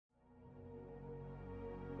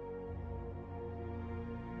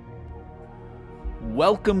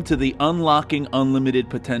Welcome to the Unlocking Unlimited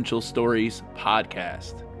Potential Stories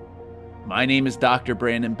podcast. My name is Dr.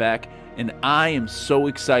 Brandon Beck, and I am so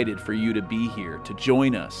excited for you to be here to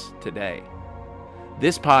join us today.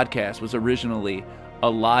 This podcast was originally a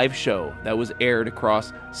live show that was aired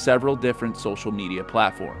across several different social media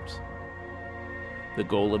platforms. The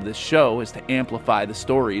goal of this show is to amplify the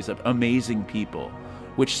stories of amazing people,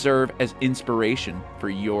 which serve as inspiration for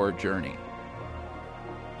your journey.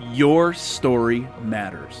 Your story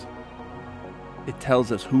matters. It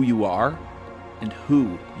tells us who you are and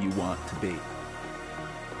who you want to be.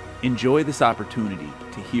 Enjoy this opportunity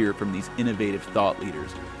to hear from these innovative thought leaders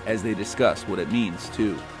as they discuss what it means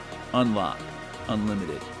to unlock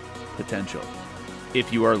unlimited potential.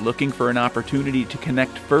 If you are looking for an opportunity to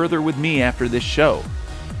connect further with me after this show,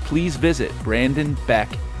 please visit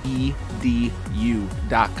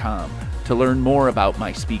brandonbeckedu.com to learn more about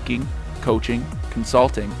my speaking, coaching,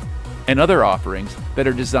 consulting, and other offerings that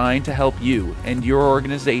are designed to help you and your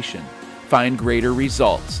organization find greater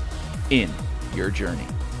results in your journey.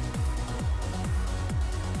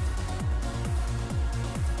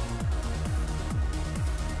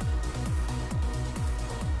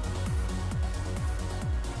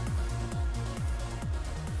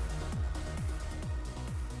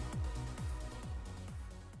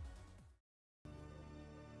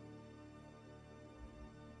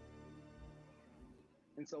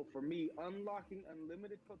 And so for me, unlocking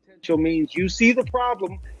unlimited potential means you see the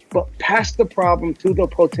problem, but pass the problem to the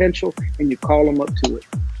potential and you call them up to it.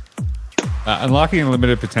 Unlocking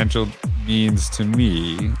unlimited potential means to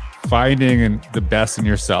me finding the best in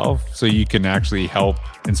yourself so you can actually help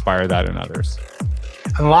inspire that in others.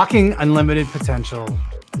 Unlocking unlimited potential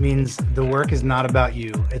means the work is not about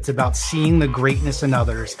you. It's about seeing the greatness in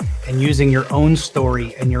others and using your own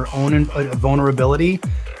story and your own vulnerability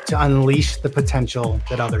to unleash the potential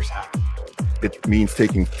that others have. It means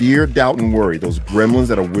taking fear, doubt, and worry, those gremlins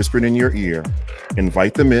that are whispered in your ear,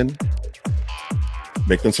 invite them in,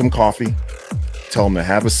 make them some coffee, tell them to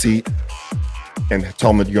have a seat, and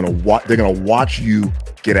tell them that they're gonna watch you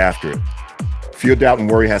get after it. Fear, doubt, and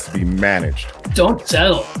worry has to be managed. Don't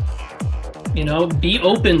settle. Be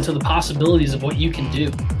open to the possibilities of what you can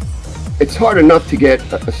do. It's hard enough to get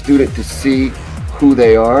a student to see who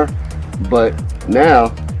they are, but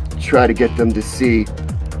now try to get them to see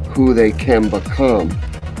who they can become.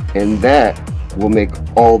 And that will make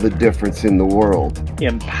all the difference in the world.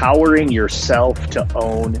 Empowering yourself to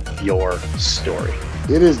own your story.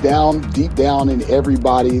 It is deep down in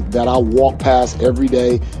everybody that I walk past every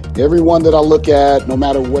day. Everyone that I look at, no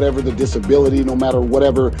matter whatever the disability, no matter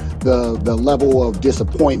whatever the level of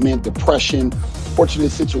disappointment, depression,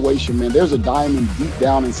 fortunate situation, man, there's a diamond deep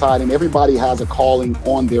down inside, and everybody has a calling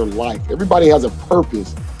on their life. Everybody has a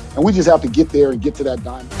purpose, and we just have to get there and get to that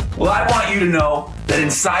diamond. Well, I want you to know that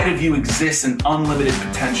inside of you exists an unlimited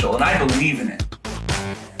potential, and I believe in it.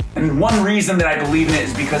 And one reason that I believe in it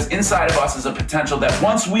is because inside of us is a potential that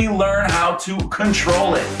once we learn how to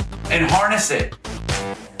control it and harness it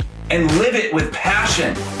and live it with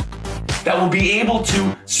passion, that we'll be able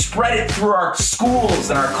to spread it through our schools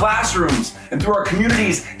and our classrooms and through our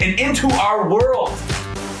communities and into our world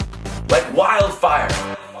like wildfire.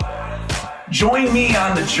 Join me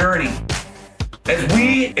on the journey as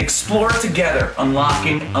we explore together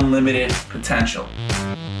unlocking unlimited potential.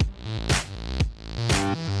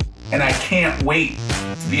 And I can't wait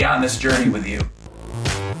to be on this journey with you.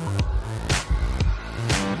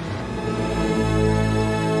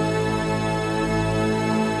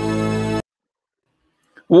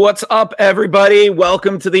 What's up, everybody?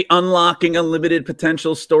 Welcome to the Unlocking Unlimited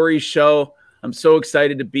Potential Stories show. I'm so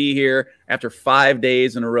excited to be here after 5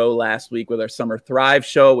 days in a row last week with our Summer Thrive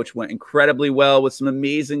show, which went incredibly well with some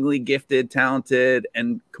amazingly gifted, talented,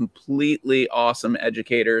 and completely awesome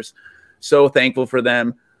educators. So thankful for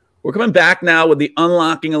them. We're coming back now with the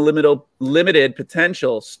Unlocking Unlimited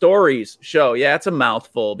Potential Stories show. Yeah, it's a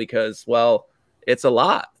mouthful because, well, it's a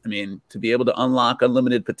lot. I mean, to be able to unlock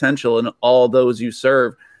unlimited potential in all those you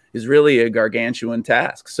serve is really a gargantuan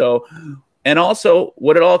task. So, and also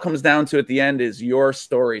what it all comes down to at the end is your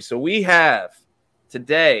story. So we have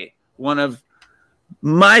today one of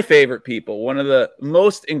my favorite people, one of the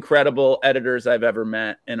most incredible editors I've ever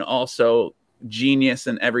met, and also genius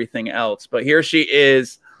and everything else. But here she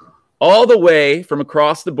is, all the way from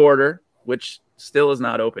across the border, which still is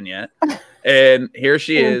not open yet. And here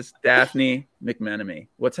she is, Daphne McMenemy.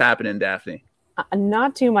 What's happening, Daphne?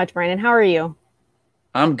 Not too much, Brandon. How are you?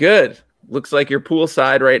 I'm good. Looks like you're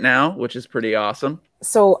poolside right now, which is pretty awesome.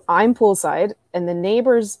 So I'm poolside, and the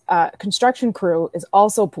neighbor's construction crew is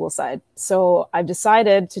also poolside. So I've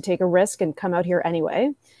decided to take a risk and come out here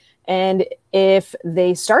anyway. And if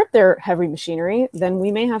they start their heavy machinery, then we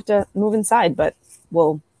may have to move inside, but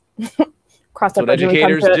we'll cross that what bridge when we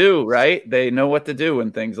come educators to it. do, right? They know what to do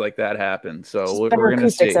when things like that happen. So we're Better going to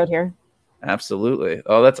acoustics see. out here. Absolutely.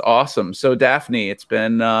 Oh, that's awesome. So Daphne, it's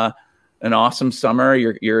been an awesome summer.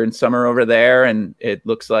 You're in summer over there, and it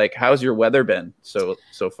looks like, how's your weather been so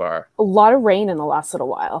far? A lot of rain in the last little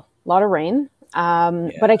while. A lot of rain.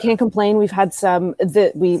 But I can't complain. We've had some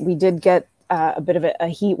we did get a bit of a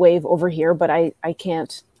heat wave over here, but I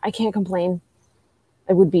can't complain.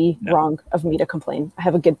 It would be wrong of me to complain. I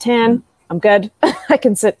have a good tan. I'm good. I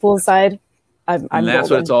can sit poolside. I'm and that's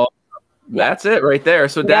golden. what it's all. That's it right there.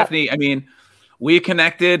 So Daphne, I mean, we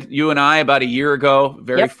connected, you and I, about a year ago.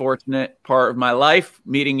 Very fortunate part of my life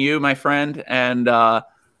meeting you, my friend, and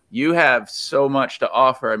you have so much to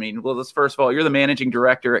offer. I mean, well, first of all, you're the managing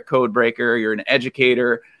director at Codebreaker. You're an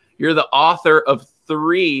educator. You're the author of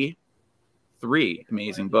three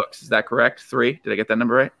amazing books. Is that correct? 3? Did I get that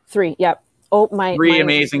number right? 3. Yep. Oh, three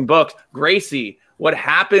amazing books. Gracie, What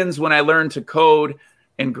Happens When I Learn to Code,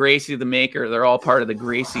 and Gracie the Maker. They're all part of the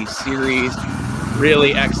Gracie series.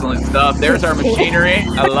 Really excellent stuff. There's our machinery.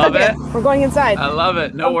 I love it. We're going inside. I love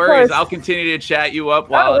it. No Of worries. course. I'll continue to chat you up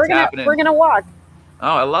while it's happening. We're gonna walk.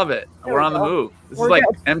 Oh, I love it. There We're we on the go. move. This We're is like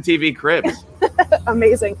good. MTV Cribs.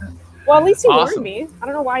 Amazing. Well, at least you Awesome. warned me. I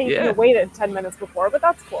don't know why you could have waited 10 minutes before, but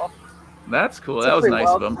that's cool. That's cool. It's That a was free nice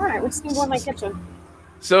world. of them. All right, we're just gonna go in my kitchen.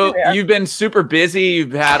 So Here we are. you've been super busy.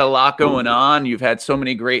 You've had a lot going on. You've had so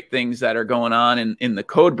many great things that are going on in the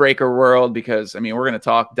Codebreaker world, because, I mean, we're going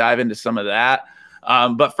to dive into some of that.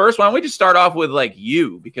 But first, why don't we just start off with like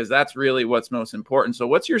you, because that's really what's most important. So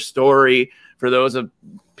what's your story for those of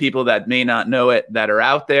people that may not know it, that are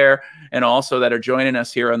out there, and also that are joining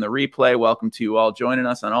us here on the replay? Welcome to you all joining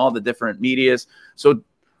us on all the different medias. So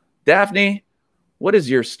Daphne, what is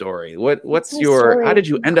your story? What's my your, story? how did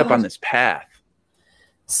you end up on this path?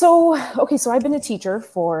 So I've been a teacher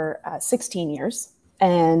for 16 years,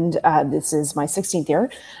 and this is my 16th year.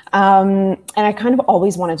 And I kind of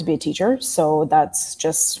always wanted to be a teacher, so that's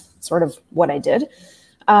just sort of what I did.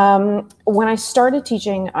 When I started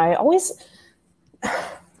teaching, I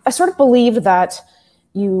sort of believed that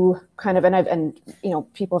you kind of, and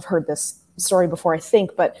people have heard this story before, I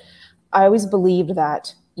think, but I always believed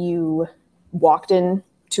that you walked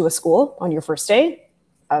into a school on your first day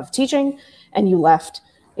of teaching and you left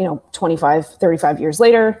 25, 35 years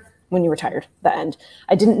later when you retired, the end.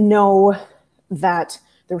 I didn't know that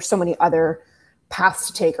there were so many other paths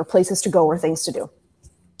to take or places to go or things to do.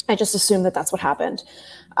 I just assumed that that's what happened.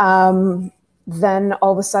 Then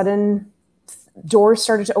all of a sudden, doors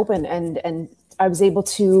started to open, and I was able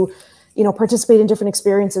to, participate in different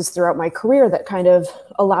experiences throughout my career that kind of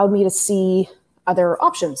allowed me to see other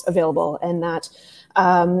options available, and that,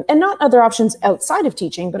 and not other options outside of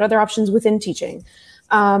teaching, but other options within teaching.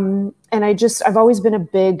 And I've always been a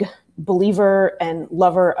big believer and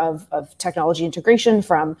lover of technology integration,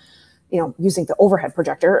 from, using the overhead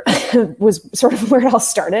projector was sort of where it all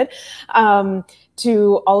started,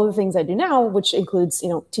 to all of the things I do now, which includes,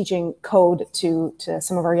 teaching code to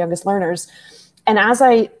some of our youngest learners. And as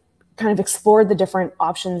I kind of explored the different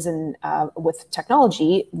options with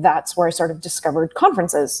technology, that's where I sort of discovered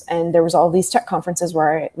conferences. And there was all these tech conferences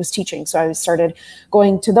where I was teaching. So I started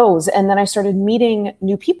going to those. And then I started meeting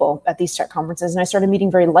new people at these tech conferences. And I started meeting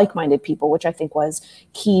very like-minded people, which I think was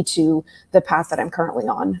key to the path that I'm currently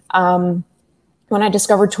on. When I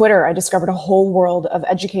discovered Twitter, I discovered a whole world of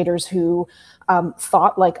educators who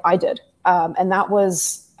thought like I did. And that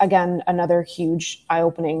was, again, another huge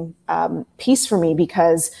eye-opening piece for me,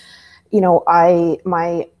 because I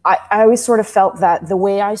always sort of felt that the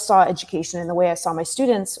way I saw education and the way I saw my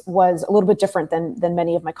students was a little bit different than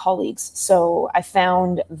many of my colleagues. So I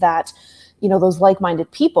found that, those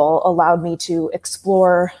like-minded people allowed me to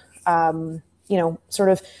explore, sort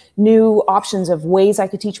of new options of ways I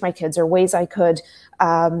could teach my kids, or ways I could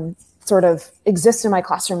sort of exist in my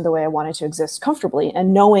classroom the way I wanted to exist comfortably,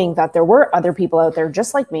 and knowing that there were other people out there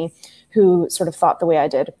just like me who sort of thought the way I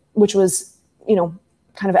did, which was,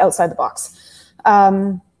 kind of outside the box.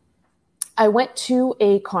 I went to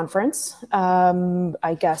a conference,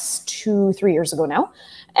 I guess 2-3 years ago now.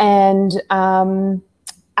 And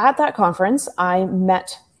at that conference, I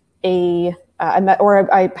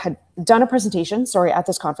had done a presentation, at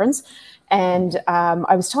this conference. And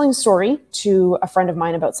I was telling a story to a friend of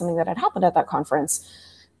mine about something that had happened at that conference.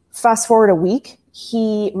 Fast forward a week,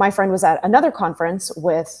 my friend was at another conference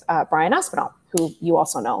with Brian Aspinall, who you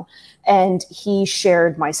also know. And he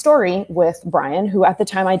shared my story with Brian, who at the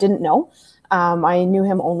time I didn't know. I knew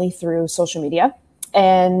him only through social media.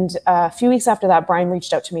 And a few weeks after that, Brian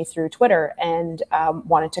reached out to me through Twitter and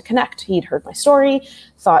wanted to connect. He'd heard my story,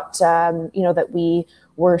 thought, that we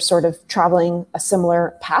were sort of traveling a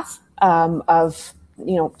similar path of,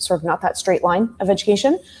 sort of not that straight line of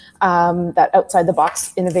education, that outside the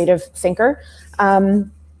box innovative thinker.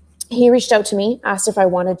 He reached out to me, asked if I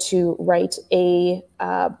wanted to write a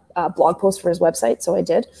blog post for his website. So I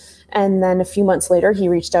did. And then a few months later, he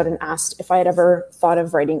reached out and asked if I had ever thought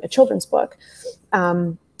of writing a children's book.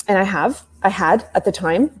 And I had at the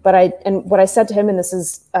time, and what I said to him, and this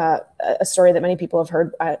is a story that many people have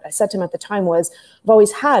heard, I said to him at the time was, I've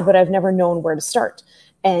always had, but I've never known where to start.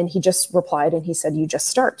 And he just replied and he said, you just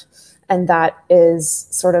start. And that is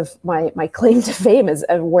sort of my claim to fame is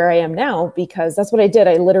where I am now, because that's what I did.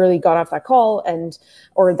 I literally got off that call it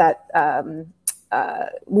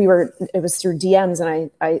was through DMs,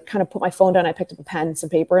 and I kind of put my phone down, I picked up a pen, some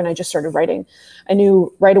paper, and I just started writing. I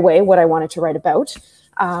knew right away what I wanted to write about.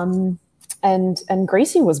 And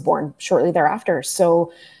Gracie was born shortly thereafter.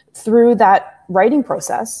 So through that writing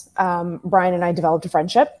process, Brian and I developed a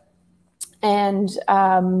friendship. And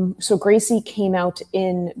so Gracie came out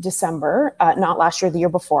in December, not last year, the year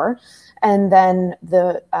before. And then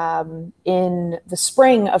in the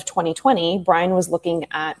spring of 2020, Brian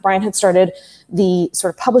had started the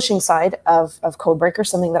sort of publishing side of Codebreaker,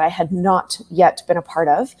 something that I had not yet been a part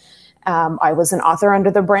of. I was an author under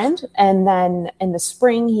the brand. And then in the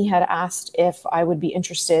spring, he had asked if I would be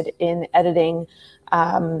interested in editing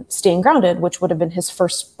Staying Grounded, which would have been his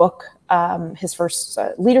first book, his first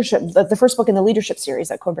leadership, the first book in the leadership series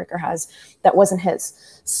that Codebreaker has that wasn't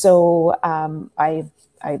his. So I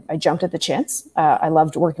jumped at the chance. I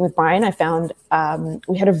loved working with Brian. I found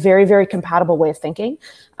we had a very, very compatible way of thinking.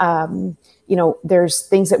 There's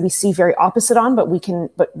things that we see very opposite on, but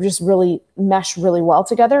just really mesh really well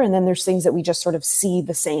together. And then there's things that we just sort of see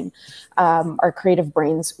the same. Our creative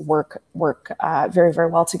brains work very, very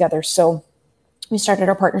well together. So we started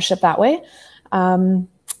our partnership that way. And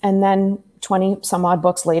then 20 some odd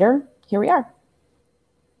books later, here we are.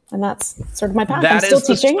 And that's sort of my path. I'm still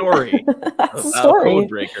teaching. Story. That's the story.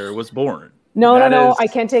 Codebreaker was born. No. I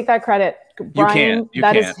can't take that credit. Brian,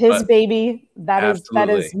 that is his baby. That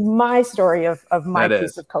is my story of my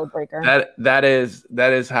piece of Codebreaker. That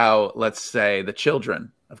is how, let's say, the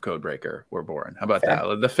children of Codebreaker were born. How about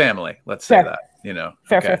that? The family. Let's say that.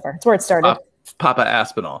 Fair. It's where it started. Papa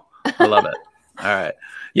Aspinall. I love it. All right.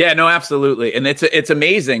 Yeah. No. Absolutely. And it's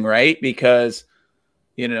amazing, right? Because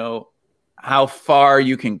how far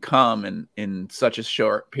you can come in such a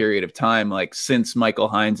short period of time, like since Michael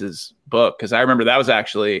Hines's book. Because I remember that was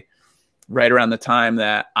actually right around the time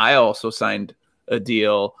that I also signed a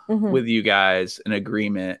deal with you guys, an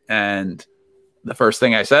agreement. And the first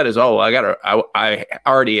thing I said is, I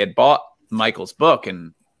already had bought Michael's book,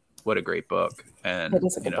 and what a great book. And,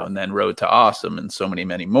 and then Road to Awesome and so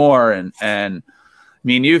many more. And I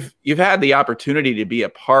mean, you've had the opportunity to be a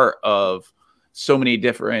part of so many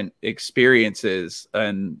different experiences.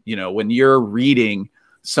 And, when you're reading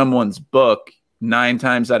someone's book, 9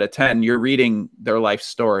 times out of 10, you're reading their life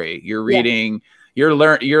story. You're reading, you're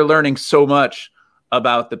learning so much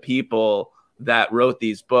about the people that wrote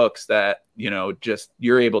these books that, just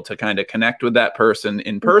you're able to kind of connect with that person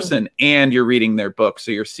in person, and you're reading their book. So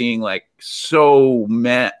you're seeing like so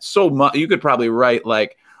much, you could probably write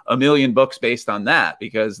like 1 million books based on that,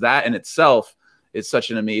 because that in itself is such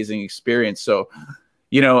an amazing experience. So,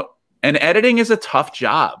 and editing is a tough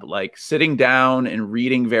job. Like sitting down and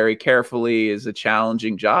reading very carefully is a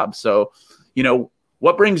challenging job. So,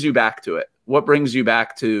 what brings you back to it? What brings you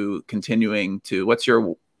back to continuing to, what's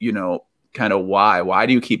your, kind of why? Why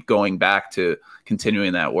do you keep going back to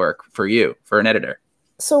continuing that work for you, for an editor?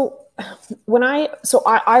 So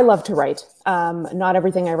I love to write. Not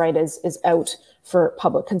everything I write is out for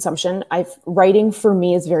public consumption. Writing for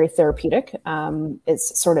me is very therapeutic.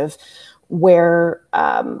 It's sort of where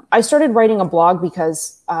I started writing a blog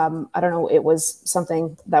because I don't know, it was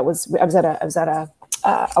something that I was at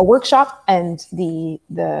a workshop, and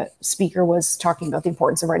the speaker was talking about the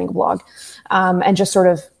importance of writing a blog, and just sort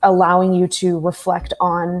of allowing you to reflect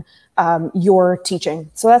on your teaching.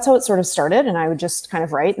 So that's how it sort of started. And I would just kind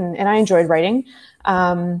of write, and I enjoyed writing.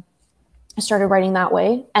 I started writing that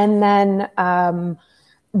way. And then,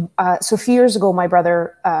 so a few years ago, my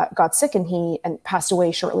brother got sick, and passed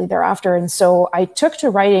away shortly thereafter. And so I took to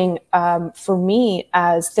writing for me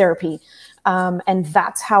as therapy. And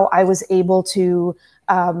that's how I was able to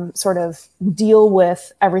sort of deal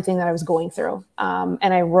with everything that I was going through.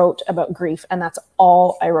 And I wrote about grief, and that's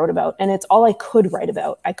all I wrote about. And it's all I could write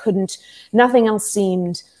about. Nothing else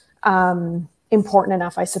seemed important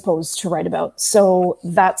enough, I suppose, to write about. So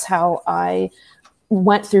that's how I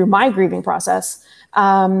went through my grieving process.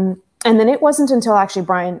 And then it wasn't until actually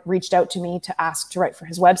Brian reached out to me to ask to write for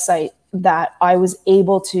his website that I was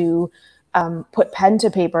able to put pen to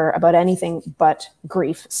paper about anything but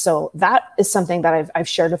grief. So that is something that I've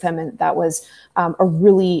shared with him. And that was a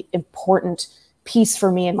really important piece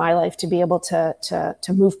for me in my life to be able to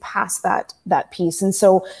move past that piece. And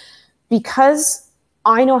so because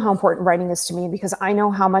I know how important writing is to me, because I know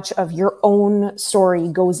how much of your own story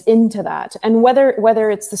goes into that. And whether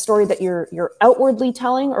it's the story that you're outwardly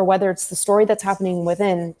telling or whether it's the story that's happening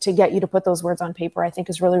within, to get you to put those words on paper, I think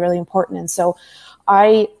is really, really important. And so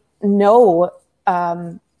I know,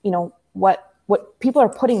 what people are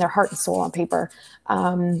putting their heart and soul on paper.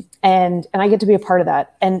 And I get to be a part of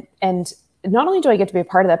that. And not only do I get to be a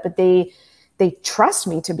part of that, but they trust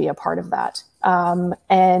me to be a part of that.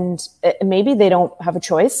 And maybe they don't have a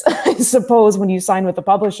choice, I suppose, when you sign with the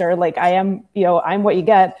publisher, like I'm what you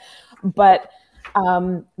get, but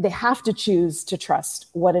they have to choose to trust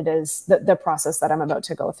what it is, the process that I'm about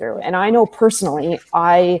to go through. And I know personally,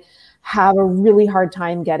 I have a really hard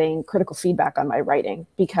time getting critical feedback on my writing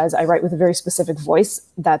because I write with a very specific voice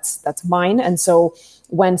that's mine. And so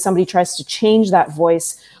when somebody tries to change that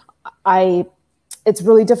voice, it's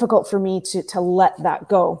really difficult for me to let that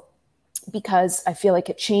go, because I feel like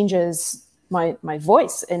it changes my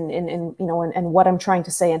voice and what I'm trying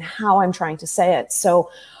to say and how I'm trying to say it. So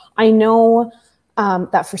I know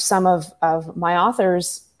that for some of my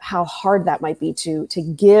authors, how hard that might be to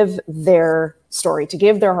give their story, to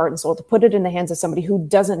give their heart and soul, to put it in the hands of somebody who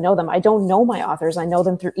doesn't know them. I don't know my authors. I know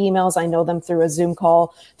them through emails. I know them through a Zoom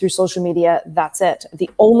call, through social media. That's it. The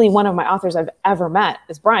only one of my authors I've ever met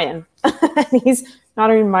is Brian. He's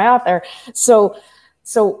not even my author. So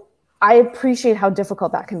I appreciate how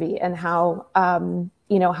difficult that can be and how,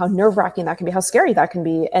 how nerve-wracking that can be, how scary that can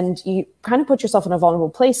be. And you kind of put yourself in a vulnerable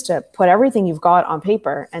place to put everything you've got on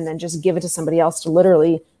paper and then just give it to somebody else to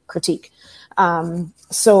literally critique.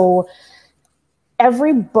 So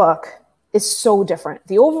every book is so different.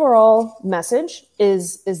 The overall message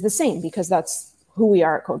is the same, because that's who we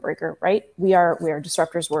are at Codebreaker, right? We are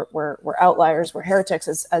disruptors. We're outliers. We're heretics,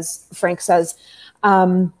 as Frank says.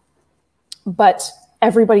 But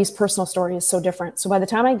everybody's personal story is so different. So by the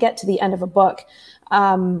time I get to the end of a book,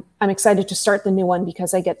 I'm excited to start the new one,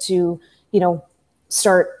 because I get to,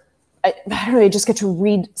 I just get to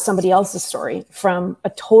read somebody else's story from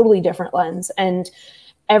a totally different lens. And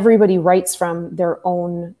everybody writes from their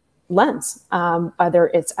own lens, whether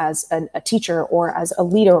it's as a teacher or as a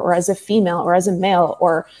leader or as a female or as a male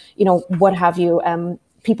or, what have you.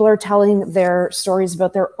 People are telling their stories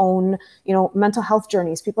about their own, mental health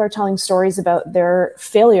journeys. People are telling stories about their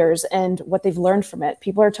failures and what they've learned from it.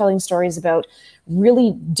 People are telling stories about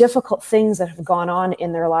really difficult things that have gone on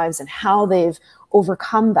in their lives and how they've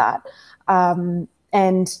overcome that.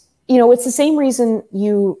 It's the same reason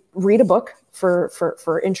you read a book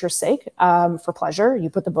for interest's sake, for pleasure.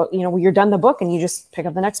 You put the book, you're done the book and you just pick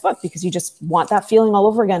up the next book because you just want that feeling all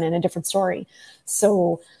over again in a different story.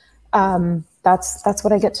 So, that's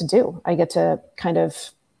what I get to do. I get to kind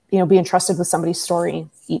of, be entrusted with somebody's story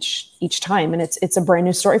each time. And it's a brand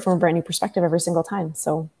new story from a brand new perspective every single time.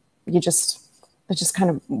 So it just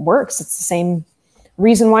kind of works. It's the same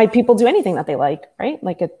reason why people do anything that they like, right?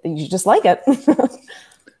 Like you just like it.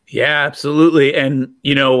 Yeah, absolutely. And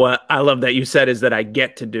what I love that you said is that I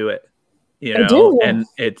get to do it, I do, yeah.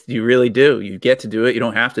 And you really do. You get to do it. You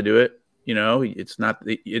don't have to do it. It's not,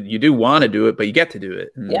 you do want to do it, but you get to do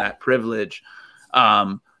it. And that privilege,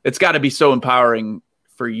 it's got to be so empowering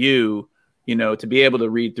for you, to be able to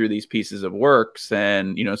read through these pieces of works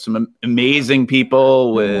and, some amazing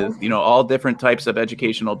people with, all different types of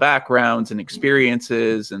educational backgrounds and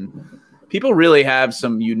experiences. And people really have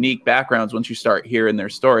some unique backgrounds once you start hearing their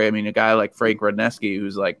story. I mean, a guy like Frank Rudnesky,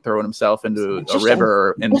 who's like throwing himself into a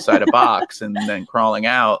river inside a box and then crawling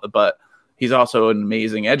out, but he's also an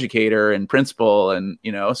amazing educator and principal. And,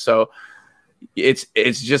 so it's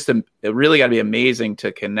just it really got to be amazing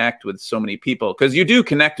to connect with so many people, because you do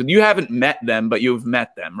connect with, you haven't met them, but you've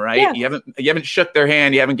met them, right? Yeah. You haven't shook their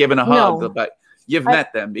hand. You haven't given a hug, but you've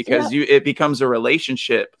met them because it becomes a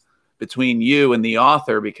relationship between you and the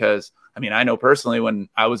author. Because I mean, I know personally when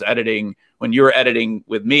you were editing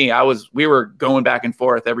with me, we were going back and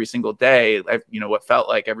forth every single day, what felt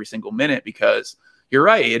like every single minute, because you're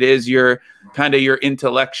right. It is your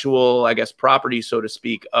intellectual, I guess, property, so to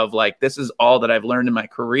speak, of like, this is all that I've learned in my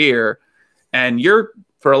career. And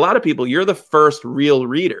for a lot of people, you're the first real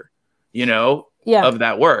reader, of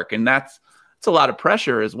that work. And it's a lot of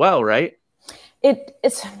pressure as well, right? I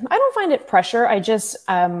don't find it pressure. I just,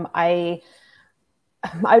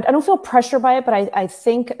 I don't feel pressure by it, but I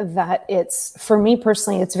think that it's, for me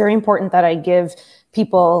personally, it's very important that I give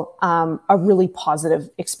people a really positive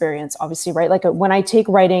experience, obviously, right? Like when I take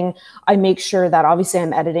writing, I make sure that obviously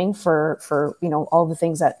I'm editing for all the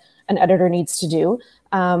things that an editor needs to do.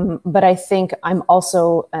 But I think I'm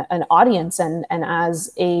also an audience, and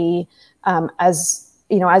as a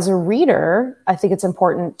reader, I think it's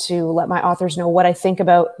important to let my authors know what I think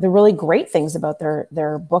about the really great things about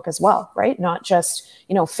their book as well, right? Not just,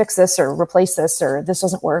 fix this or replace this or this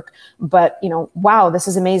doesn't work, but, wow, this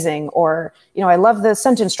is amazing. Or, I love the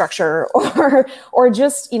sentence structure, or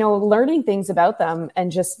just, learning things about them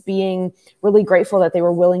and just being really grateful that they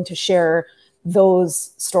were willing to share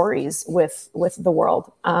those stories with the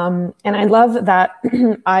world. And I love that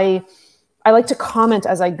I like to comment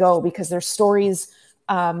as I go, because there's stories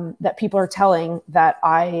that people are telling that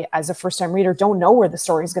I, as a first-time reader, don't know where the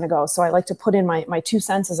story is going to go. So I like to put in my 2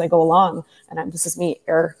 cents as I go along, and this is me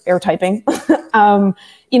air typing, to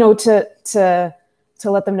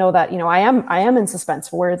let them know that I am in suspense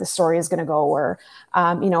for where the story is going to go, or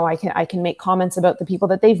I can make comments about the people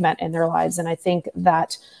that they've met in their lives, and I think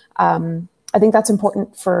that's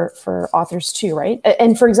important for authors too, right?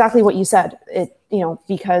 And for exactly what you said,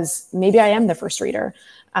 because maybe I am the first reader.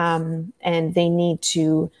 And they need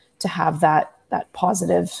to have that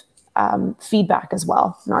positive feedback as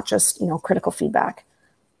well, not just critical feedback.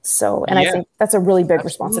 So, and I think that's a really big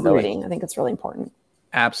responsibility. I think it's really important.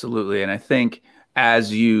 Absolutely, and I think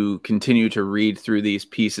as you continue to read through these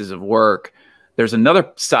pieces of work, there's another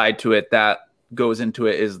side to it that goes into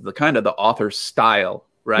it, is the kind of the author's style,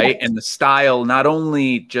 right? Yes. And the style, not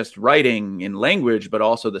only just writing in language, but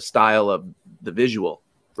also the style of the visual,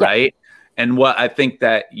 right? And what I think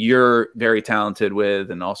that you're very talented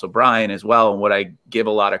with, and also Brian as well, and what I give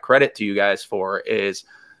a lot of credit to you guys for, is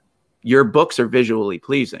your books are visually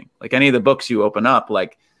pleasing. Like any of the books you open up,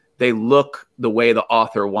 like they look the way the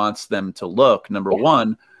author wants them to look, number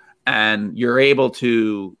one. And you're able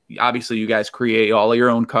to, obviously you guys create all of your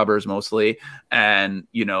own covers mostly, and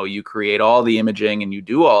you create all the imaging and you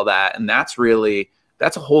do all that. And that's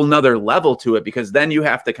a whole nother level to it, because then you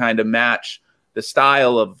have to kind of match the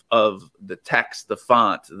style of the text, the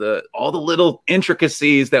font, all the little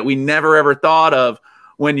intricacies that we never ever thought of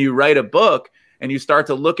when you write a book, and you start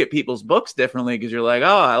to look at people's books differently, because you're like,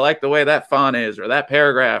 oh, I like the way that font is, or that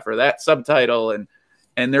paragraph, or that subtitle.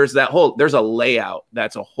 And there's there's a layout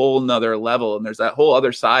that's a whole nother level. And there's that whole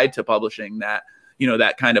other side to publishing, that,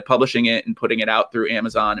 that kind of publishing it and putting it out through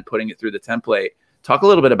Amazon and putting it through the template. Talk a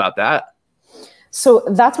little bit about that. So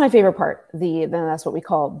that's my favorite part. Then that's what we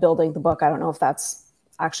call building the book. I don't know if that's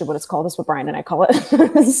actually what it's called. That's what Brian and I call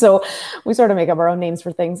it. So we sort of make up our own names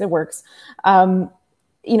for things. It works. That's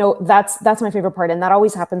my favorite part. And that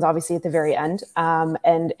always happens obviously at the very end.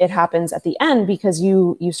 And it happens at the end because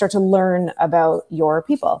you start to learn about your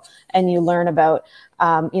people, and you learn about,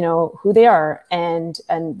 who they are and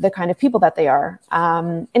the kind of people that they are.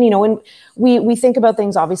 And we think about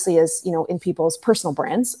things obviously as, in people's personal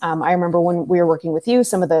brands. I remember when we were working with you,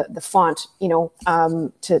 some of the font,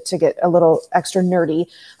 to get a little extra nerdy,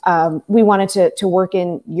 we wanted to work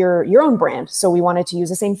in your own brand. So we wanted to use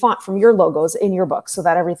the same font from your logos in your book, so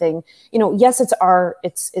that everything, yes,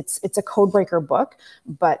 it's a code breaker book,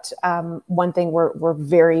 but one thing we're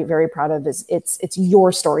very, very proud of is it's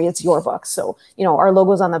your story, it's your book. So, our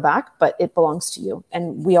logo's on the back, but it belongs to you.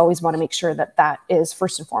 And we always want to make sure that that is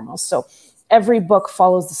first and foremost. So every book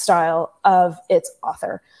follows the style of its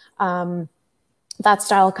author. That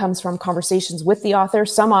style comes from conversations with the author.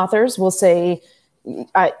 Some authors will say,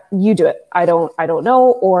 you do it. I don't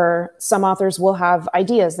know. Or some authors will have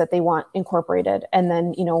ideas that they want incorporated. And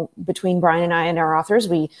then, between Brian and I and our authors,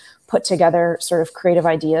 we put together sort of creative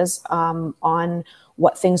ideas on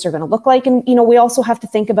what things are going to look like. And, we also have to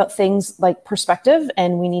think about things like perspective,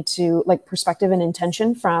 and we need to perspective and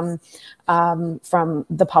intention from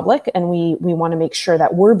the public. And we want to make sure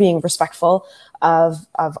that we're being respectful of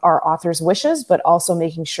our author's wishes, but also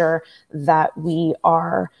making sure that we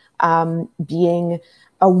are being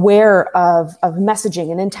aware of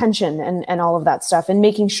messaging and intention and all of that stuff, and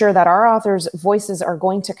making sure that our authors' voices are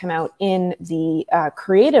going to come out in the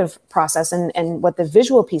creative process and what the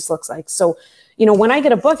visual piece looks like. So, when I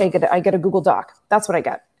get a book, I get a Google Doc. That's what I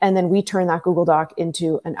get. And then we turn that Google Doc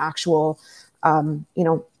into an actual,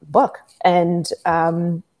 book. And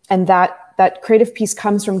that creative piece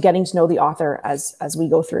comes from getting to know the author as we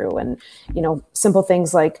go through. And, simple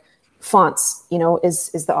things like fonts,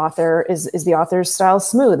 is the author's style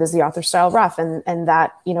smooth? Is the author's style rough? And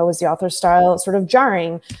that, is the author's style sort of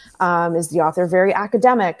jarring? Is the author very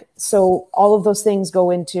academic? So all of those things go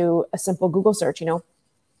into a simple Google search,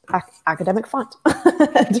 academic font.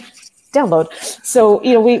 Download. So,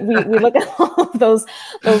 you know, we look at all of those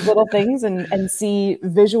little things and see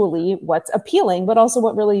visually what's appealing, but also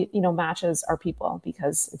what really, you know, matches our people,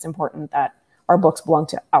 because it's important that our books belong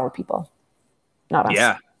to our people, not us.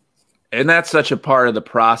 Yeah. And that's such a part of the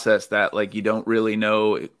process that, like, you don't really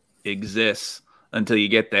know exists until you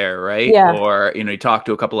get there, right? Yeah. Or, you know, you talk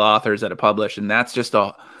to a couple of authors that have published, and that's just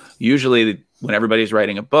usually when everybody's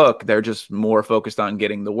writing a book, they're just more focused on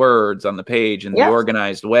getting the words on the page in the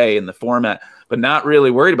organized way in the format, but not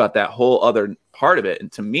really worried about that whole other part of it.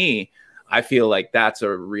 And to me, I feel like that's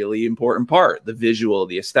a really important part, the visual,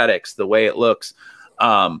 the aesthetics, the way it looks,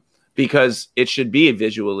 because it should be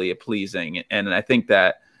visually pleasing. And I think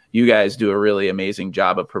that you guys do a really amazing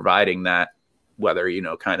job of providing that, whether, you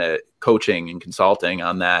know, kind of coaching and consulting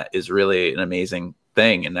on that is really an amazing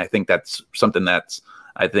thing. And I think that's something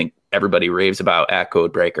I think everybody raves about at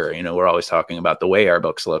Codebreaker. You know, we're always talking about the way our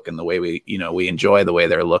books look and the way we enjoy the way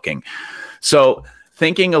they're looking. So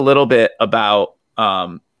thinking a little bit about,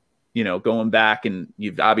 you know, going back, and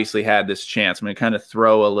you've obviously had this chance. I'm going to kind of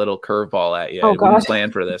throw a little curveball at you. Oh, I didn't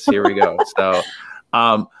plan for this. Here we go. So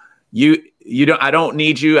I don't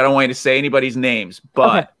need you. I don't want you to say anybody's names,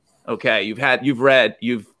 but okay.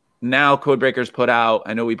 Now Codebreaker's put out,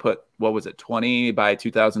 I know we put, what was it, 20 by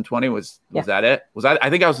 2020? Was that it? I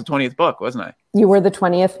think I was the 20th book, wasn't I? You were the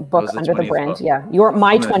 20th book under the brand. Book. Yeah. You were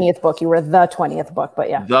my 20th book. You were the 20th book,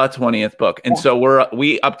 but yeah. The 20th book. And so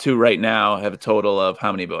we up to right now have a total of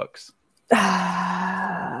how many books?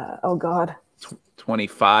 Oh God.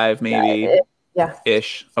 25 maybe? Yeah.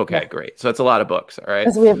 Ish. Okay, great. So it's a lot of books. All right.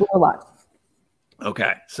 Because we have a lot.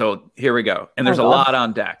 Okay, so here we go, and there's a lot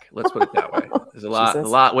on deck. Let's put it that way. There's a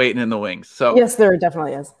lot waiting in the wings. So yes, there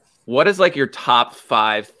definitely is. What is like your top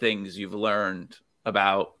 5 things you've learned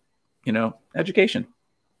about, you know, education?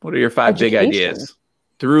 What are your 5 big ideas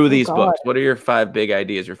through these books? What are your 5 big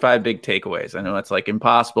ideas? Your 5 big takeaways? I know it's like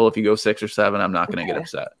impossible. If you go 6 or 7, I'm not going to get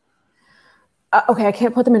upset. Okay, I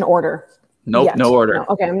can't put them in order. Nope, no order. No,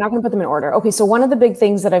 okay, I'm not going to put them in order. Okay, so one of the big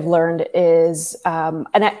things that I've learned is,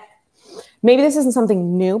 maybe this isn't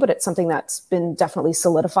something new, but it's something that's been definitely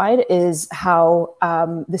solidified, is how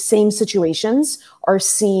the same situations are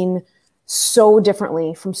seen so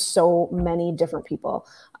differently from so many different people.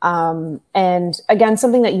 And again,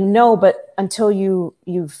 something that you know, but until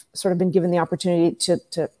you've sort of been given the opportunity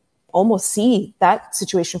to almost see that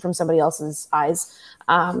situation from somebody else's eyes,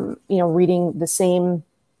 you know, reading the same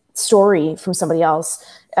story from somebody else,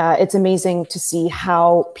 it's amazing to see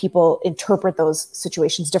how people interpret those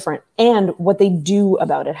situations different, and what they do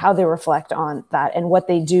about it, how they reflect on that, and what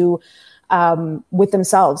they do with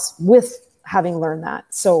themselves with having learned that.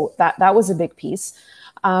 So that was a big piece.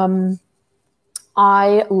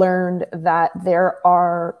 I learned that there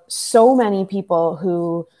are so many people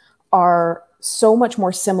who are so much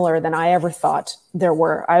more similar than I ever thought there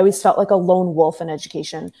were. I always felt like a lone wolf in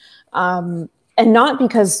education. And not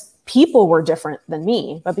because people were different than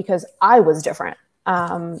me, but because I was different.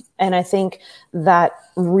 And I think that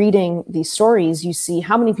reading these stories, you see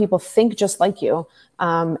how many people think just like you,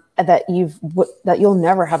 that you'll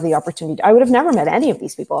never have the opportunity. I would have never met any of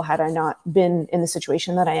these people had I not been in the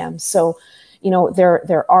situation that I am. So, you know,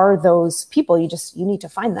 there are those people, you need to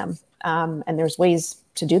find them. And there's ways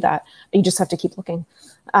to do that. You just have to keep looking.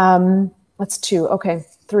 That's 2. Okay.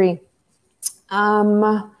 3.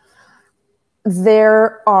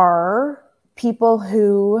 There are people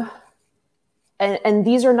who, and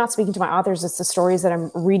these are not speaking to my authors, it's the stories that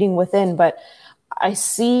I'm reading within, but I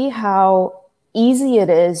see how easy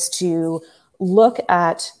it is to look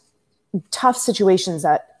at tough situations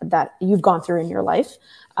that you've gone through in your life,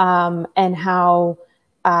 and how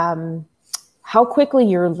quickly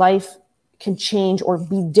your life can change or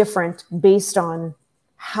be different based on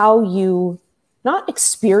how you not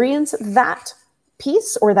experience that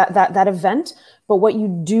piece or that event, but what you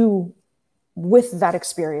do with that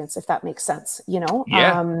experience, if that makes sense, you know?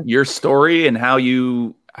 Yeah. Your story and how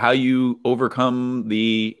you overcome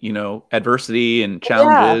the, you know, adversity and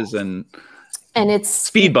challenges and it's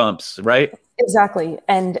speed bumps, right? Exactly.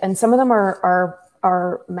 And some of them are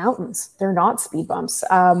mountains. They're not speed bumps.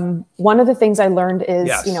 One of the things I learned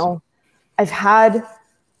is, you know, I've had,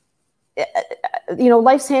 you know,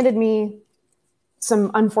 life's handed me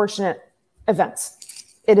some unfortunate events.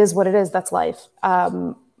 It is what it is. That's life.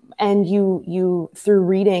 And you through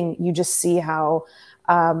reading, you just see how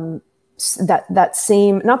that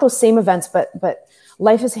same, not those same events, but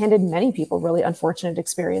life has handed many people really unfortunate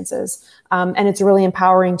experiences. And it's really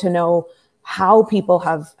empowering to know how people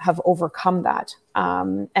have overcome that,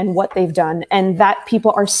 and what they've done, and that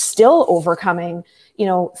people are still overcoming,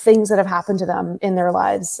 things that have happened to them in their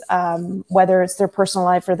lives, whether it's their personal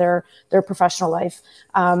life or their professional life.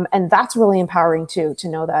 And that's really empowering too, to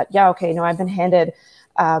know that, yeah, okay, no, I've been handed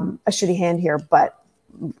a shitty hand here, but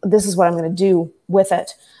this is what I'm going to do with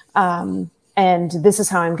it. And this is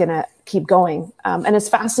how I'm going to keep going. And it's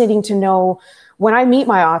fascinating to know, when I meet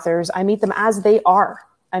my authors, I meet them as they are.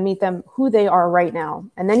 I meet them who they are right now.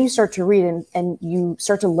 And then you start to read and you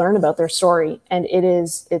start to learn about their story. And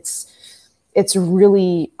it's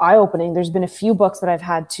really eye-opening. There's been a few books that I've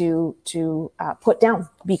had to put down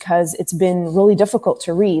because it's been really difficult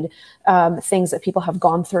to read, things that people have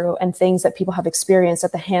gone through and things that people have experienced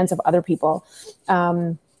at the hands of other people.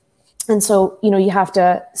 And so, you have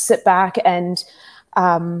to sit back and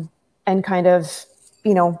kind of,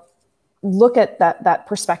 look at that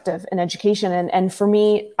perspective and education. And for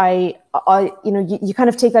me, I you kind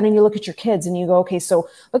of take that and you look at your kids and you go, okay, so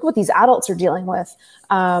look what these adults are dealing with.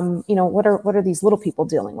 What are these little people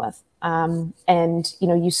dealing with? And,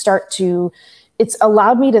 you start to, it's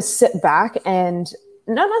allowed me to sit back and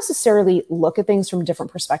not necessarily look at things from a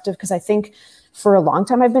different perspective, because I think for a long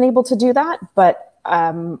time I've been able to do that, but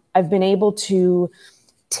I've been able to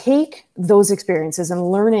take those experiences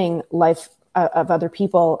and learning life of other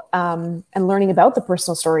people, and learning about the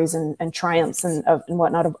personal stories and triumphs and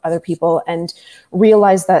whatnot of other people, and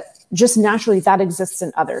realize that just naturally that exists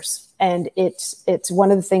in others. And it's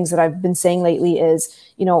one of the things that I've been saying lately is,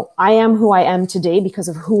 I am who I am today because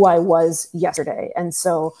of who I was yesterday. And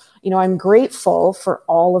so, I'm grateful for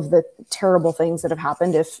all of the terrible things that have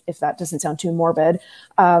happened, if that doesn't sound too morbid,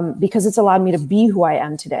 because it's allowed me to be who I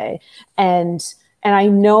am today. And I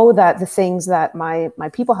know that the things that my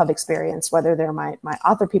people have experienced, whether they're my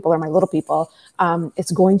author people or my little people,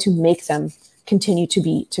 it's going to make them continue to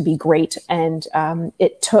be great. And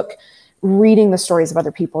it took reading the stories of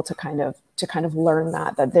other people to kind of learn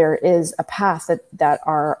that there is a path that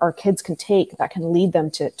our kids can take that can lead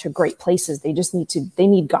them to great places. They just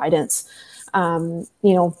need guidance. That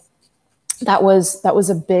was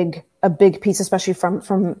a big piece, especially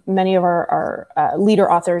from many of our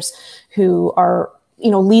leader authors who are,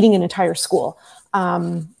 leading an entire school.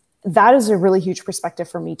 That is a really huge perspective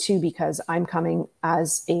for me too, because I'm coming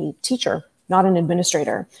as a teacher, not an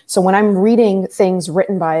administrator. So when I'm reading things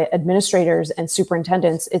written by administrators and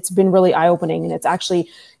superintendents, it's been really eye-opening, and it's actually,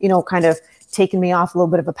 kind of taken me off a little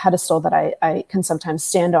bit of a pedestal that I can sometimes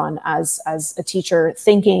stand on as a teacher,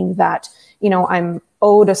 thinking that, I'm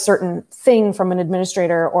owed a certain thing from an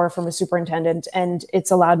administrator or from a superintendent. And it's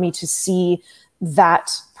allowed me to see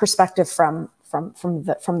that perspective from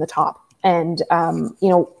the top. And,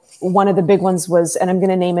 one of the big ones was, and I'm going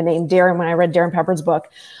to name a name, Darren. When I read Darren Peppard's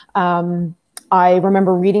book, I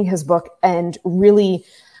remember reading his book and really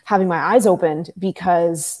having my eyes opened,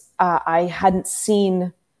 because I hadn't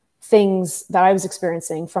seen things that I was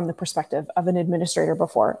experiencing from the perspective of an administrator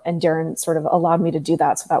before. And Darren sort of allowed me to do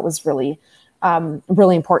that. So that was really,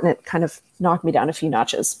 really important. It kind of knocked me down a few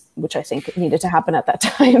notches, which I think needed to happen at that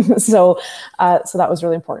time. So that was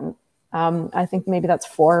really important. I think maybe that's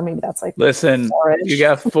 4, maybe that's like, listen, 4-ish. You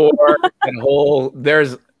got 4 and whole,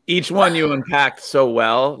 there's each one you unpacked so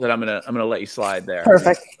well that I'm gonna let you slide there.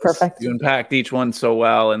 Perfect. You unpacked each one so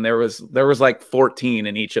well, and there was like 14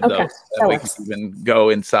 in each of those that we can even go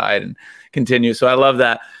inside and continue. So I love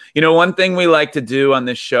that. One thing we like to do on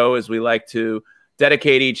this show is we like to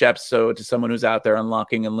dedicate each episode to someone who's out there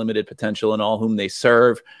unlocking unlimited potential in all whom they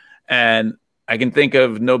serve. And I can think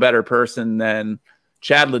of no better person than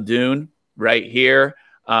Chad Ledoux right here.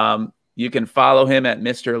 You can follow him at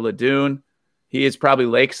Mr. Ledoux. He is probably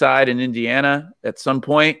lakeside in Indiana at some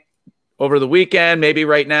point over the weekend, maybe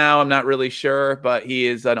right now. I'm not really sure, but he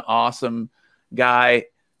is an awesome guy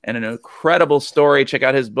and an incredible story. Check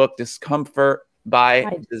out his book, Discomfort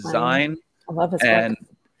by Design. I love his book.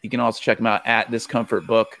 You can also check him out at Discomfort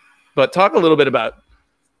Book. But talk a little bit about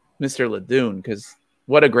Mr. Ledoux, because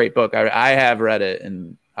what a great book. I have read it,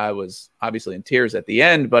 and I was obviously in tears at the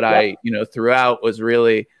end, but I, throughout was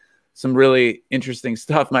really some really interesting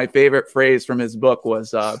stuff. My favorite phrase from his book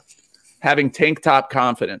was having tank top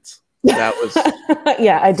confidence. That was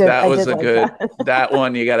yeah, I did. That was a like good that. that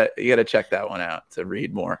one. You gotta check that one out to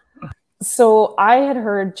read more. So I had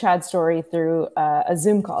heard Chad's story through a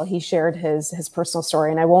Zoom call. He shared his personal story,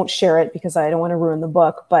 and I won't share it because I don't want to ruin the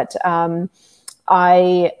book. But so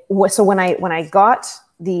when I got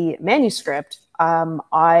the manuscript,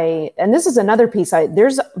 and this is another piece.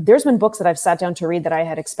 There's been books that I've sat down to read that I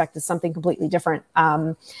had expected something completely different,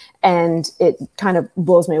 and it kind of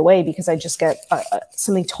blows me away because I just get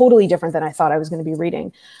something totally different than I thought I was going to be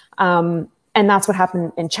reading. And that's what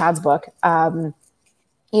happened in Chad's book.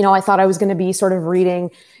 You know, I thought I was going to be sort of reading,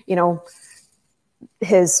 you know,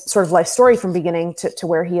 his sort of life story from beginning to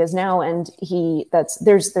where he is now. And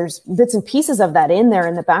there's bits and pieces of that in there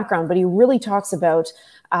in the background, but he really talks about,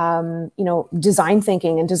 you know, design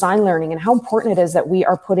thinking and design learning and how important it is that we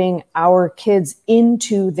are putting our kids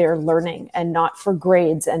into their learning, and not for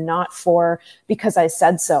grades and not for because I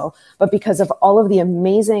said so, but because of all of the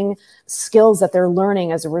amazing skills that they're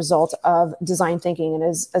learning as a result of design thinking, and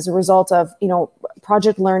as a result of, you know,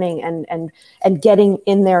 project learning and getting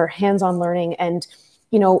in their hands-on learning, and,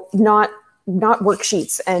 you know, not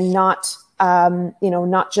worksheets, and not, you know,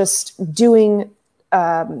 not just doing,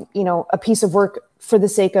 you know, a piece of work for the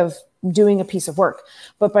sake of doing a piece of work,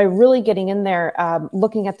 but by really getting in there,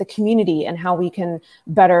 looking at the community and how we can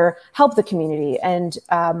better help the community, and,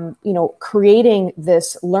 you know, creating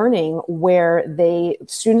this learning where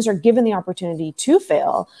students are given the opportunity to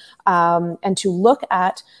fail, and to look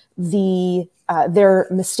at their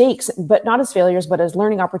mistakes, but not as failures, but as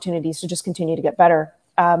learning opportunities to just continue to get better.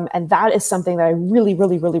 And that is something that I really,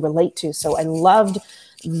 really, really relate to. So I loved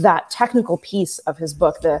that technical piece of his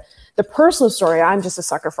book. The personal story, I'm just a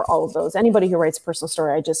sucker for all of those. Anybody who writes a personal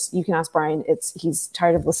story, you can ask Brian. He's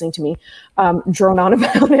tired of listening to me drone on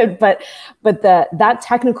about it. But that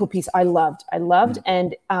technical piece, I loved.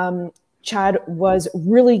 And Chad was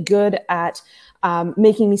really good at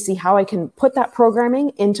making me see how I can put that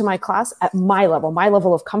programming into my class at my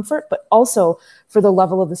level of comfort, but also for the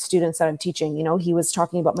level of the students that I'm teaching. You know, he was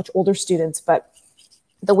talking about much older students, but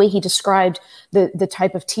the way he described the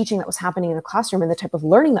type of teaching that was happening in the classroom and the type of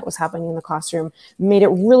learning that was happening in the classroom made it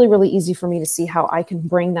really, really easy for me to see how I can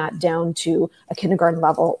bring that down to a kindergarten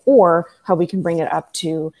level, or how we can bring it up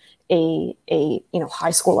to a you know,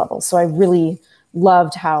 high school level. So I really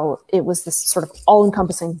loved how it was this sort of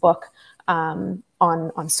all-encompassing book on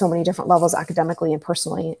so many different levels, academically and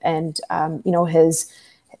personally. And you know,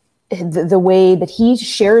 the way that he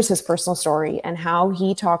shares his personal story, and how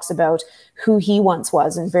he talks about who he once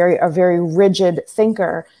was, and a very rigid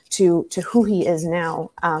thinker to who he is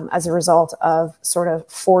now, as a result of sort of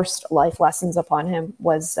forced life lessons upon him,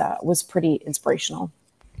 was pretty inspirational.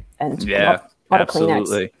 And yeah,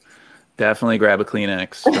 absolutely. Definitely grab a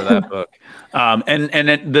Kleenex for that book.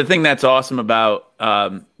 And the thing that's awesome about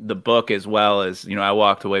the book as well is, you know, I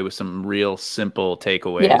walked away with some real simple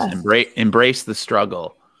takeaways. Yeah. Embrace the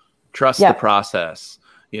struggle. Trust the process,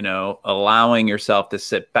 you know, allowing yourself to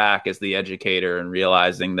sit back as the educator and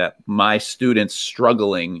realizing that my students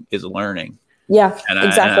struggling is learning. Yeah,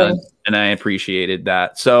 exactly. And I appreciated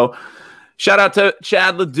that. So shout out to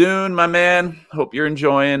Chad Ladune, my man. Hope you're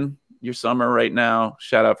enjoying your summer right now.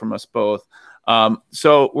 Shout out from us both.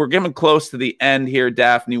 So we're getting close to the end here,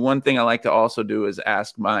 Daphne. One thing I like to also do is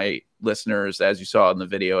ask my listeners, as you saw in the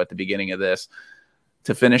video at the beginning of this,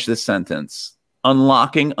 to finish this sentence.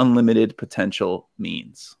 Unlocking unlimited potential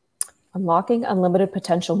means. Unlocking unlimited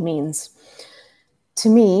potential means, to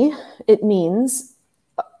me, it means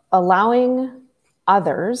allowing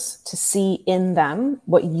others to see in them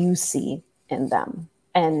what you see in them.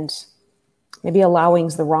 And maybe allowing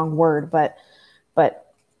is the wrong word, but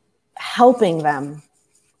helping them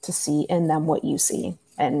to see in them what you see,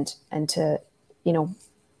 and to, you know,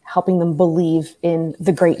 helping them believe in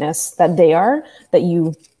the greatness that they are, that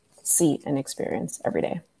you see and experience every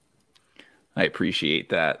day. I appreciate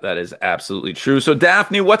that. That is absolutely true. So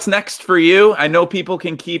Daphne, what's next for you? I know people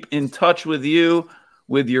can keep in touch with you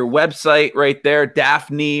with your website right there,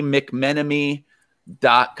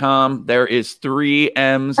 DaphneMcMenemy.com. There is 3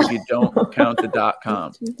 M's if you don't count the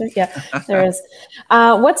 .com. Yeah, there is.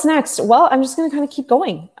 What's next? Well, I'm just going to kind of keep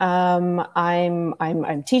going.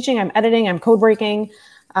 I'm teaching, I'm editing, I'm code breaking.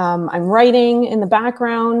 I'm writing in the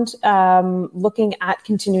background, looking at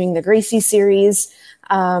continuing the Gracie series,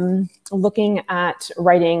 looking at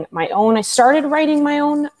writing my own. I started writing my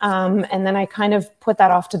own, and then I kind of put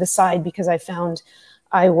that off to the side because I found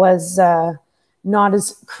I was not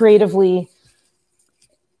as creatively,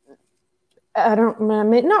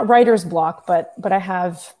 not writer's block, but I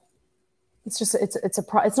have. It's just it's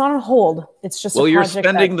not on hold. It's just well, you're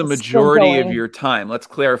spending the majority of your time. Let's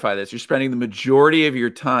clarify this. You're spending the majority of your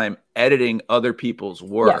time editing other people's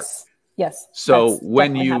work. Yes. So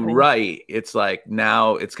when you write, it's like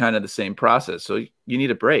now it's kind of the same process. So you need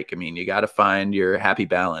a break. I mean, you got to find your happy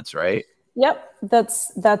balance, right? Yep.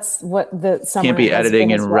 That's what the summer can't be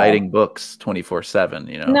editing and writing books 24/7.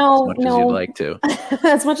 You know, as much as you'd like to.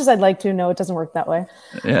 As much as I'd like to. No, it doesn't work that way.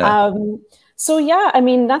 Yeah. So yeah, I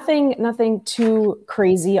mean, nothing too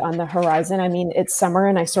crazy on the horizon. I mean, it's summer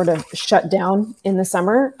and I sort of shut down in the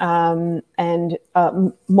summer. And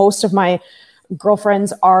most of my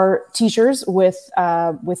girlfriends are teachers with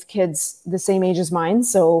kids the same age as mine.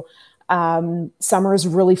 So summer is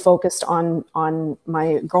really focused on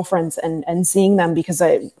my girlfriends and seeing them, because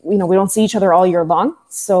we don't see each other all year long.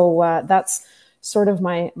 So that's sort of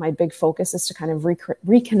my big focus, is to kind of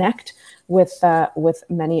reconnect with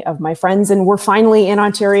many of my friends. And we're finally in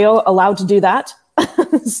Ontario allowed to do that.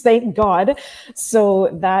 Thank God. So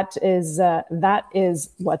that is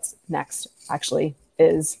what's next, actually,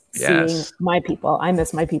 is seeing my people. I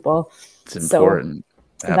miss my people. It's important.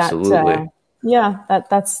 Absolutely.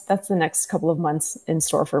 That's the next couple of months in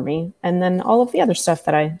store for me. And then all of the other stuff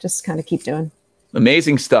that I just kind of keep doing.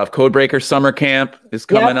 Amazing stuff. Codebreaker Summer Camp is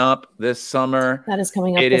coming up this summer. That is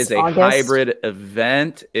coming up. It is a August. Hybrid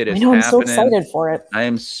event. It is I'm happening. so excited for it. I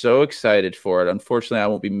am so excited for it. Unfortunately, I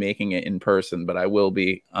won't be making it in person, but I will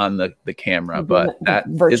be on the camera. But that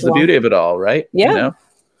is the beauty of it all, right? Yeah.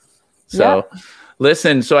 So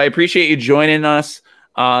listen, so I appreciate you joining us.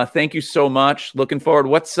 Thank you so much. Looking forward.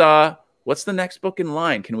 What's the next book in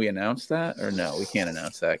line? Can we announce that, or no? We can't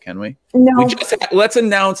announce that, can we? No. Let's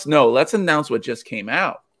announce what just came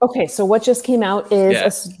out. Okay, so what just came out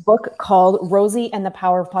is a book called Rosie and the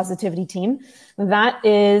Power of Positivity Team. That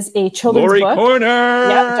is a children's Lori book. Corner.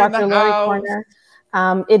 Yeah, Dr. Lori Corner.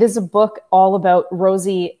 It is a book all about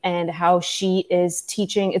Rosie and how she is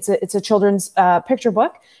teaching. It's a children's picture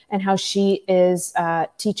book, and how she is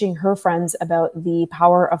teaching her friends about the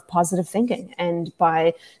power of positive thinking, and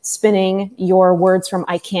by spinning your words from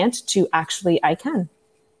 "I can't" to actually "I can,"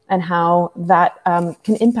 and how that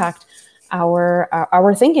can impact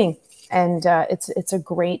our thinking. And it's a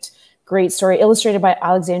great story, illustrated by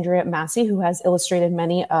Alexandria Massey, who has illustrated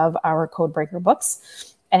many of our Codebreaker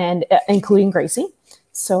books, and including Gracie.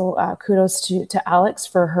 So kudos to Alex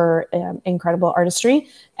for her incredible artistry,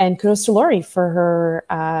 and kudos to Lori for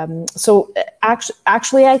her. So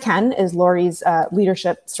actually, I Can is Lori's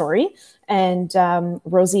leadership story, and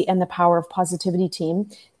Rosie and the Power of Positivity Team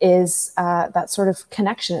is that sort of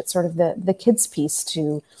connection. It's sort of the kids piece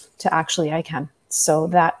to Actually I Can. So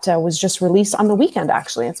that was just released on the weekend.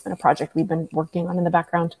 Actually, it's been a project we've been working on in the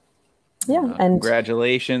background. Yeah, and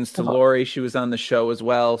congratulations to Lori. She was on the show as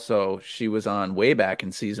well. So she was on way back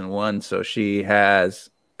in season 1. So she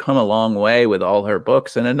has come a long way with all her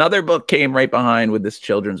books. And another book came right behind with this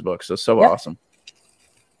children's book. So awesome.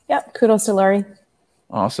 Yep. Kudos to Lori.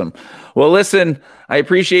 Awesome. Well, listen, I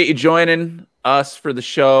appreciate you joining us for the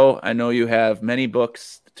show. I know you have many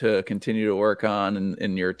books to continue to work on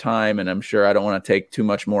in your time, and I'm sure I don't want to take too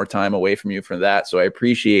much more time away from you for that. So I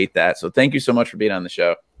appreciate that. So thank you so much for being on the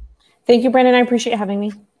show. Thank you, Brandon. I appreciate having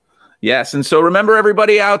me. Yes. And so remember,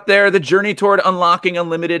 everybody out there, the journey toward unlocking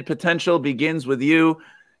unlimited potential begins with you.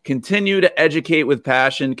 Continue to educate with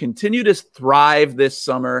passion. Continue to thrive this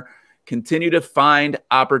summer. Continue to find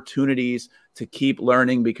opportunities to keep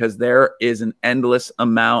learning, because there is an endless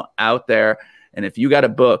amount out there. And if you got a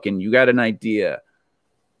book and you got an idea,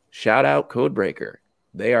 shout out Codebreaker.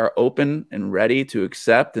 They are open and ready to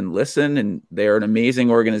accept and listen, and they're an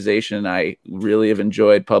amazing organization. I really have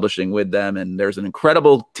enjoyed publishing with them, and there's an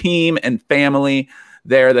incredible team and family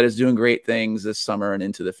there that is doing great things this summer and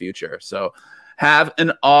into the future. So have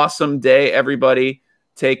an awesome day, everybody.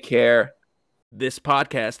 Take care. This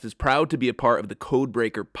podcast is proud to be a part of the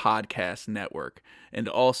Codebreaker Podcast Network, and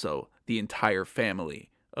also the entire family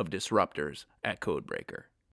of disruptors at Codebreaker.